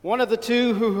One of the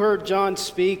two who heard John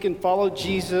speak and followed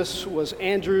Jesus was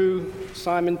Andrew,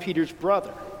 Simon Peter's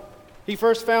brother. He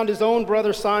first found his own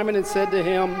brother Simon and said to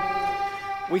him,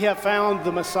 "We have found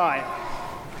the Messiah."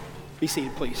 Be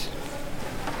seated, please.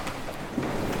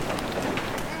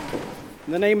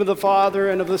 In the name of the Father,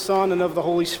 and of the Son, and of the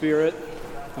Holy Spirit,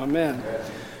 amen.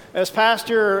 As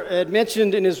Pastor had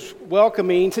mentioned in his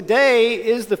welcoming, today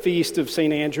is the feast of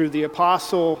St. Andrew the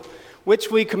Apostle,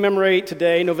 which we commemorate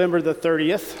today, November the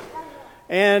 30th.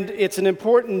 And it's an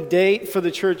important date for the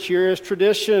church year, as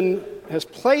tradition has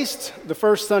placed the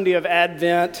first Sunday of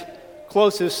Advent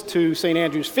closest to St.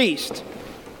 Andrew's feast.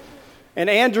 And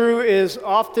Andrew is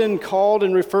often called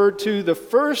and referred to the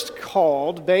first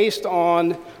called based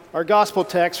on our gospel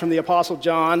text from the Apostle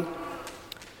John.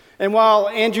 And while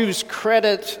Andrew's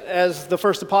credit as the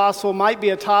first apostle might be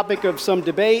a topic of some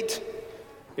debate,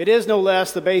 it is no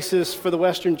less the basis for the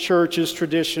Western Church's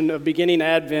tradition of beginning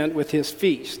Advent with his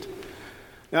feast.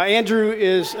 Now, Andrew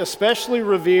is especially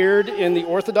revered in the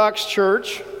Orthodox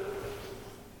Church.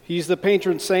 He's the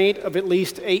patron saint of at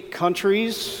least 8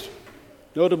 countries,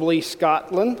 notably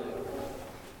Scotland.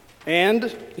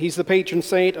 And he's the patron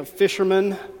saint of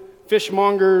fishermen,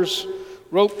 fishmongers,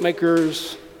 rope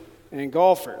makers, and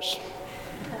golfers.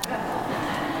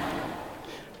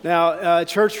 Now,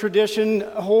 church tradition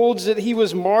holds that he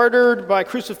was martyred by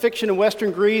crucifixion in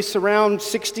Western Greece around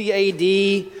 60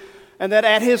 AD, and that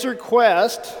at his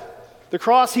request, the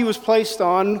cross he was placed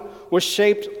on was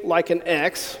shaped like an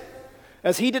X,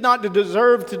 as he did not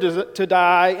deserve to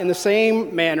die in the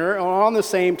same manner or on the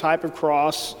same type of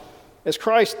cross as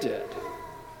Christ did.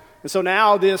 And so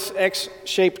now this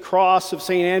X-shaped cross of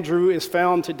St. Andrew is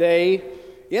found today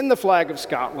in the flag of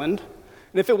Scotland.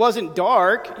 And if it wasn't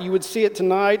dark, you would see it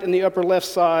tonight in the upper left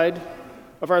side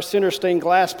of our center stained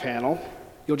glass panel.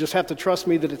 You'll just have to trust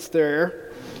me that it's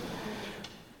there,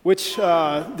 which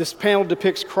this panel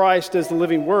depicts Christ as the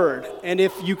living Word. And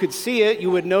if you could see it,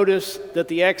 you would notice that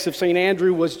the X of St.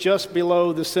 Andrew was just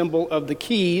below the symbol of the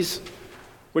keys,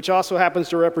 which also happens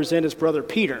to represent his brother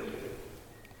Peter.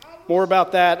 More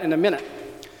about that in a minute.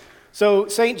 So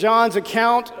St. John's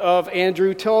account of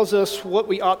Andrew tells us what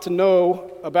we ought to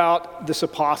know about this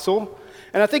apostle.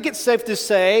 And I think it's safe to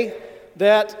say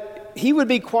that he would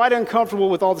be quite uncomfortable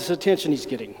with all this attention he's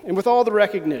getting and with all the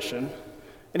recognition.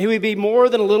 And he would be more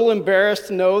than a little embarrassed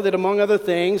to know that, among other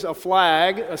things, a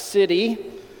flag, a city,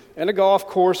 and a golf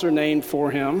course are named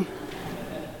for him.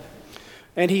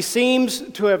 And he seems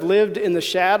to have lived in the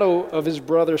shadow of his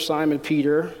brother Simon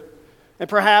Peter. And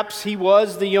perhaps he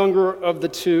was the younger of the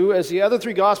two, as the other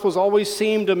 3 Gospels always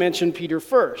seem to mention Peter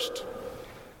first.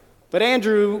 But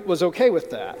Andrew was okay with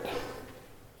that.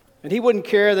 And he wouldn't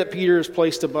care that Peter is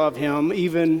placed above him,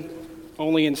 even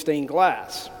only in stained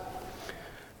glass.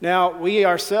 Now, we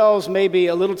ourselves may be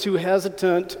a little too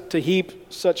hesitant to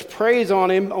heap such praise on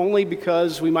him, only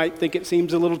because we might think it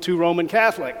seems a little too Roman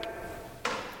Catholic.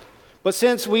 But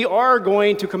since we are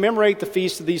going to commemorate the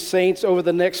feast of these saints over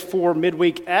the next 4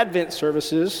 midweek Advent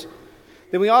services,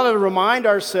 then we ought to remind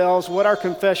ourselves what our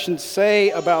confessions say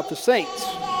about the saints.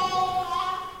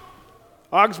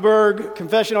 Augsburg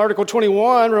Confession Article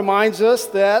 21 reminds us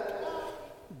that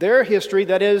their history,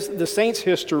 that is, the saints'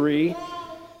 history,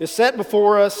 is set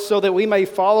before us so that we may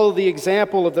follow the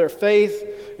example of their faith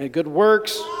and good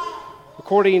works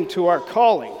according to our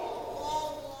calling.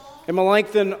 And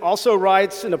Melanchthon also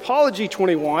writes in Apology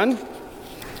 21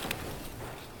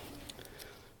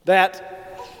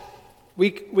 that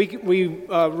we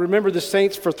remember the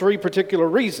saints for 3 particular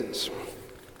reasons.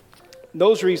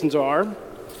 Those reasons are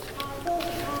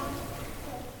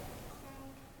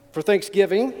for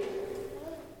thanksgiving,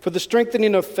 for the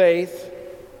strengthening of faith,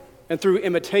 and through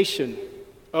imitation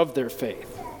of their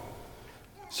faith.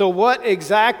 So what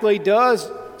exactly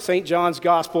does St. John's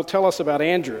Gospel tell us about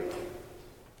Andrew?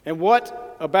 And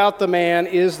what about the man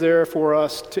is there for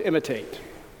us to imitate?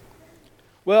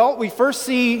 Well, we first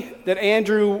see that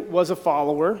Andrew was a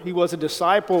follower. He was a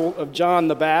disciple of John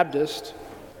the Baptist.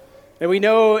 And we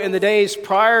know in the days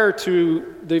prior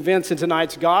to the events in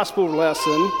tonight's gospel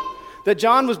lesson that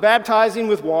John was baptizing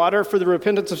with water for the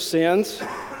repentance of sins,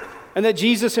 and that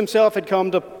Jesus himself had come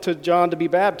to John to be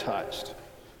baptized.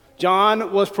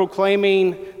 John was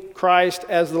proclaiming Christ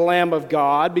as the Lamb of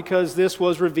God because this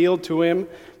was revealed to him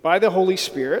by the Holy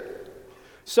Spirit.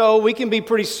 So we can be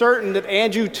pretty certain that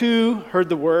Andrew too heard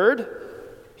the word,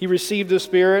 he received the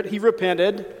Spirit, he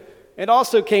repented, and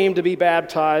also came to be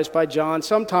baptized by John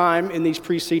sometime in these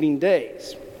preceding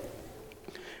days.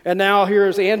 And now here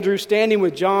is Andrew standing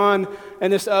with John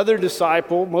and this other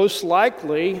disciple, most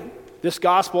likely this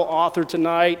gospel author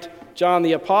tonight, John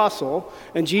the Apostle,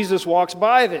 and Jesus walks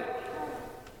by them.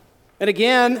 And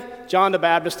again, John the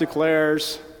Baptist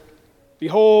declares,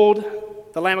 "Behold,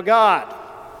 the Lamb of God."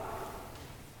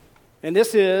 And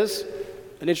this is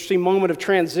an interesting moment of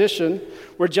transition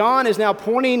where John is now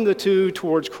pointing the two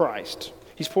towards Christ.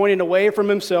 He's pointing away from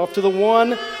himself to the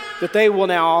one that they will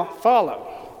now follow.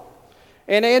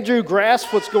 And Andrew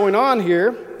grasps what's going on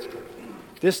here,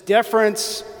 this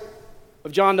deference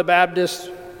of John the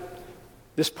Baptist,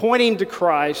 this pointing to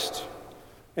Christ,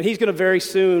 and he's going to very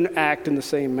soon act in the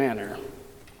same manner.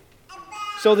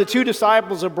 So the two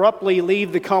disciples abruptly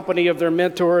leave the company of their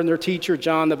mentor and their teacher,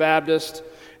 John the Baptist,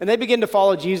 and they begin to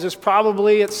follow Jesus,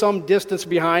 probably at some distance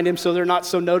behind him, so they're not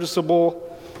so noticeable.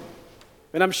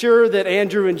 And I'm sure that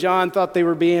Andrew and John thought they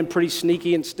were being pretty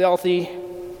sneaky and stealthy,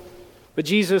 but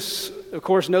Jesus, of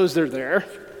course, knows they're there.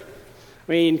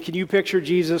 I mean, can you picture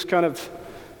Jesus kind of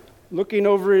looking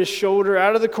over his shoulder,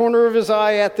 out of the corner of his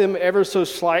eye at them ever so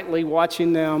slightly,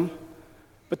 watching them?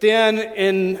 But then,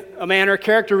 in a manner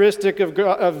characteristic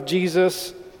of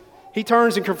Jesus, he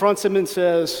turns and confronts them and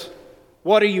says,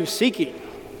 "What are you seeking?"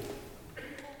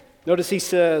 Notice he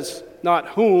says, not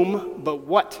whom, but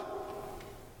what.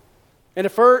 And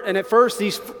at first,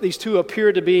 these two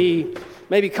appear to be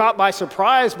maybe caught by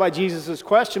surprise by Jesus'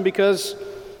 question, because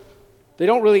they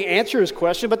don't really answer his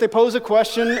question, but they pose a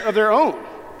question of their own.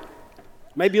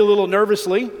 Maybe a little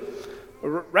nervously,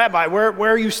 "Rabbi, where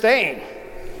are you staying?"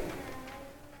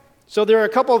 So there are a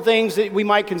couple of things that we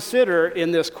might consider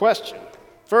in this question.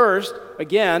 First,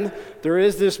 again, there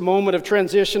is this moment of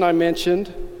transition I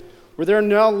mentioned, where they're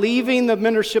now leaving the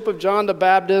mentorship of John the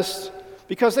Baptist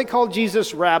because they call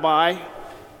Jesus Rabbi,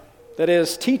 that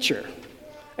is, teacher.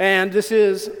 And this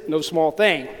is no small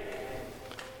thing.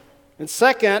 And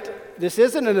second, this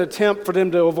isn't an attempt for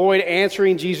them to avoid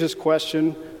answering Jesus'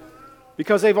 question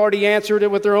because they've already answered it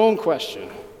with their own question.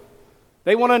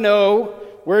 They want to know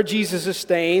where Jesus is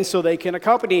staying so they can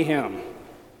accompany him.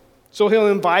 So he'll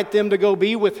invite them to go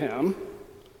be with him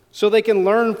so they can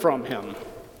learn from him.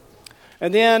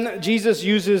 And then Jesus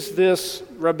uses this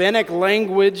rabbinic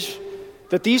language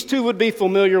that these two would be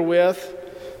familiar with,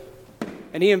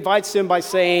 and he invites them by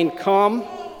saying, "Come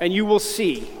and you will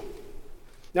see."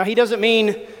 Now, he doesn't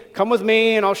mean, "Come with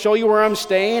me and I'll show you where I'm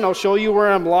staying, I'll show you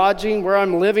where I'm lodging, where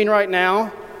I'm living right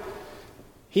now."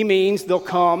 He means they'll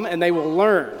come and they will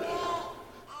learn.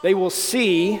 They will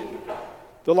see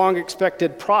the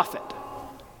long-expected prophet.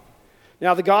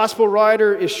 Now, the gospel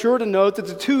writer is sure to note that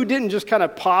the two didn't just kind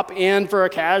of pop in for a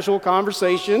casual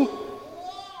conversation.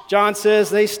 John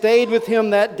says they stayed with him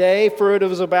that day, for it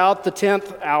was about the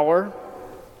 10th hour.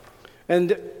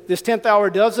 And this 10th hour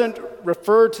doesn't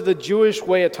refer to the Jewish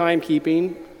way of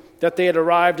timekeeping, that they had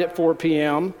arrived at 4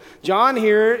 p.m. John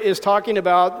here is talking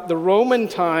about the Roman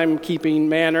timekeeping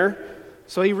manner,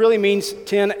 so he really means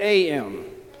 10 a.m.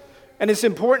 And it's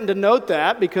important to note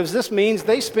that because this means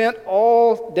they spent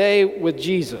all day with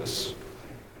Jesus.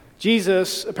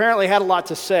 Jesus apparently had a lot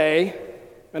to say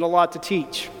and a lot to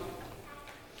teach.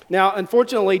 Now,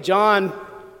 unfortunately, John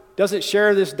doesn't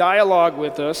share this dialogue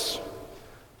with us,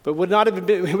 but would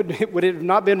it have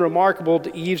not been remarkable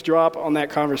to eavesdrop on that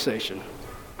conversation?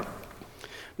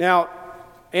 Now,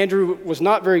 Andrew was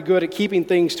not very good at keeping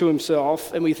things to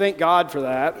himself, and we thank God for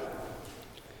that.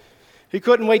 He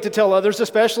couldn't wait to tell others,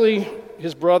 especially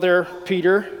his brother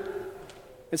Peter.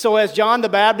 And so as John the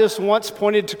Baptist once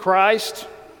pointed to Christ,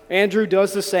 Andrew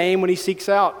does the same when he seeks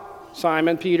out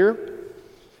Simon Peter.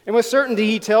 And with certainty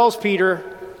he tells Peter,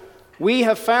 "We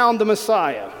have found the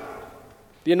Messiah,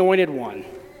 the Anointed One,"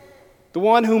 the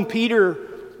one whom Peter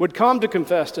would come to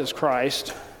confess as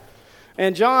Christ.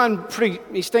 And John,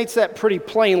 he states that pretty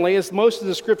plainly, as most of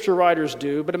the scripture writers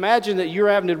do. But imagine that you're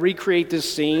having to recreate this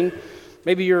scene.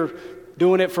 Maybe you're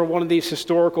doing it for one of these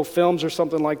historical films or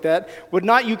something like that. Would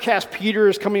not you cast Peter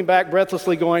as coming back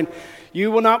breathlessly going, "You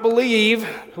will not believe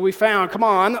who we found. Come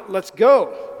on, let's go."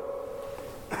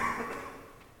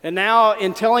 And now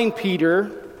in telling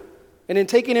Peter and in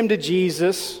taking him to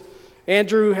Jesus,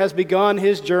 Andrew has begun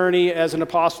his journey as an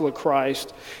apostle of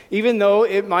Christ, even though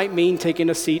it might mean taking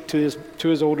a seat to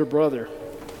his older brother.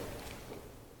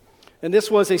 And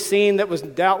this was a scene that was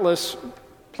doubtless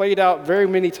played out very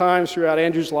many times throughout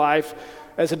Andrew's life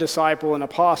as a disciple and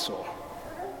apostle.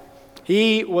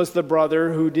 He was the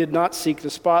brother who did not seek the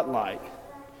spotlight.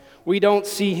 We don't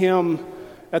see him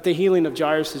at the healing of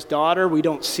Jairus' daughter. We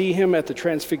don't see him at the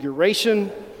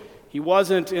transfiguration. He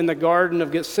wasn't in the Garden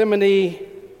of Gethsemane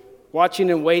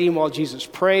watching and waiting while Jesus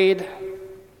prayed.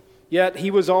 Yet he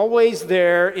was always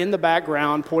there in the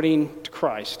background pointing to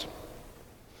Christ.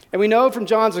 And we know from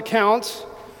John's accounts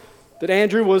that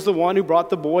Andrew was the one who brought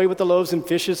the boy with the loaves and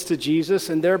fishes to Jesus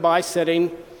and thereby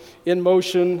setting in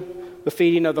motion the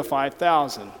feeding of the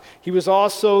 5,000. He was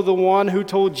also the one who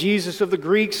told Jesus of the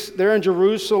Greeks there in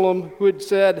Jerusalem who had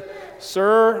said,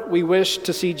 "Sir, we wish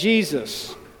to see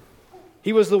Jesus."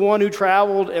 He was the one who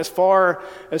traveled as far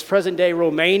as present-day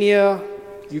Romania,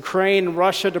 Ukraine, and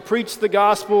Russia to preach the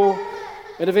gospel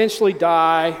and eventually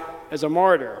die as a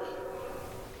martyr.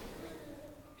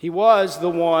 He was the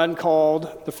one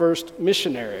called the first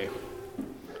missionary.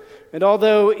 And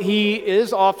although he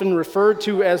is often referred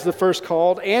to as the first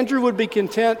called, Andrew would be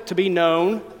content to be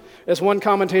known, as one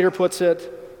commentator puts it,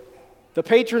 the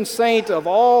patron saint of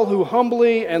all who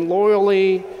humbly and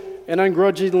loyally and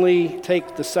ungrudgingly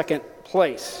take the second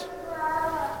place.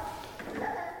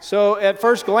 So at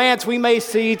first glance, we may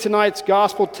see tonight's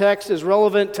gospel text as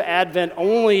relevant to Advent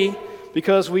only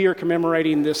because we are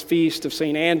commemorating this feast of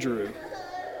St. Andrew.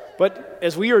 But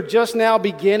as we are just now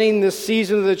beginning this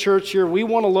season of the church year, we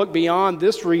want to look beyond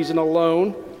this reason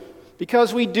alone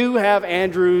because we do have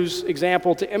Andrew's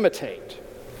example to imitate.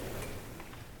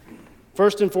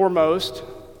 First and foremost,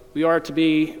 we are to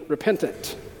be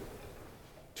repentant.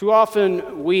 Too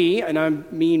often we, and I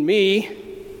mean me,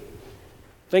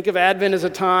 think of Advent as a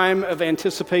time of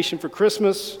anticipation for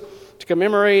Christmas, to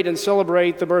commemorate and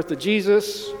celebrate the birth of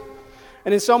Jesus.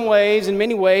 And in some ways, in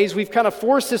many ways, we've kind of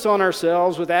forced this on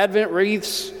ourselves with Advent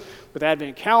wreaths, with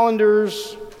Advent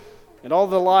calendars, and all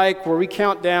the like, where we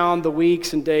count down the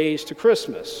weeks and days to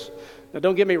Christmas. Now,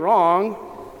 don't get me wrong.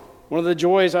 One of the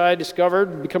joys I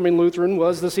discovered becoming Lutheran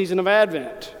was the season of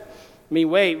Advent. I mean,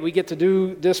 wait, we get to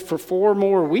do this for 4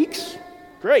 more weeks?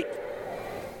 Great.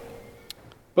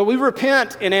 But we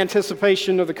repent in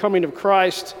anticipation of the coming of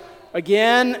Christ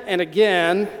again and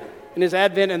again in his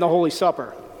Advent and the Holy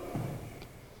Supper.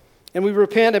 And we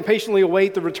repent and patiently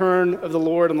await the return of the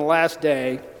Lord on the last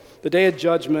day, the day of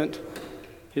judgment,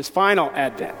 his final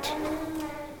Advent.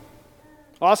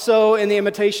 Also, in the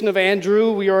imitation of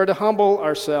Andrew, we are to humble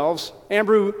ourselves.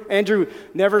 Andrew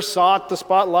never sought the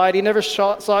spotlight. He never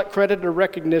sought credit or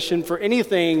recognition for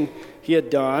anything he had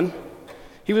done.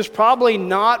 He was probably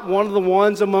not one of the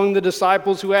ones among the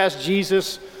disciples who asked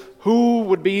Jesus who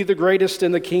would be the greatest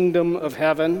in the kingdom of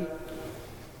heaven.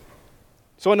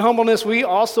 So in humbleness, we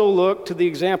also look to the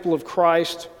example of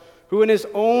Christ, who in his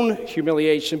own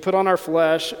humiliation put on our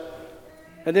flesh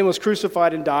and then was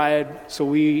crucified and died so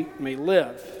we may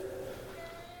live.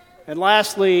 And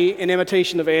lastly, in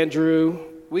imitation of Andrew,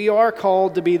 we are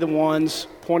called to be the ones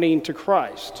pointing to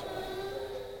Christ.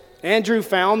 Andrew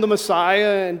found the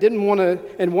Messiah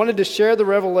and wanted to share the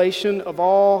revelation of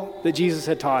all that Jesus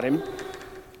had taught him.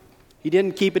 He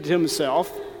didn't keep it to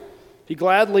himself. He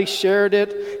gladly shared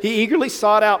it. He eagerly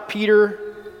sought out Peter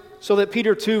so that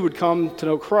Peter too would come to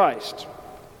know Christ.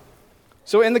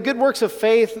 So in the good works of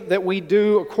faith that we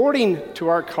do according to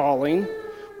our calling,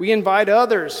 we invite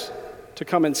others to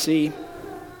come and see.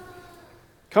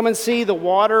 Come and see the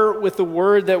water with the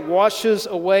word that washes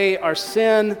away our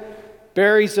sin,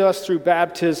 buries us through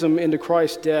baptism into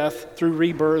Christ's death, through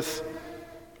rebirth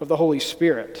of the Holy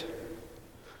Spirit.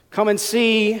 Come and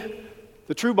see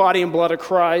the true body and blood of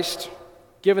Christ,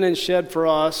 given and shed for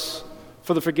us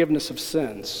for the forgiveness of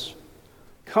sins.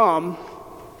 Come,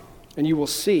 and you will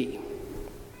see.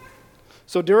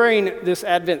 So during this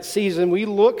Advent season, we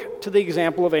look to the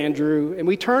example of Andrew, and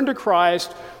we turn to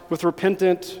Christ with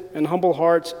repentant and humble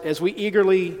hearts as we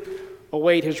eagerly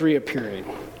await his reappearing.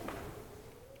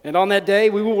 And on that day,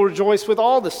 we will rejoice with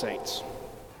all the saints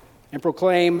and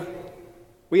proclaim,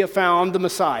 we have found the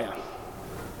Messiah.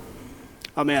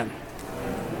 Amen.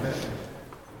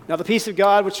 Now the peace of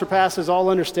God, which surpasses all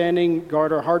understanding,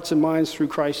 guard our hearts and minds through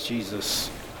Christ Jesus.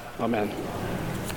 Amen.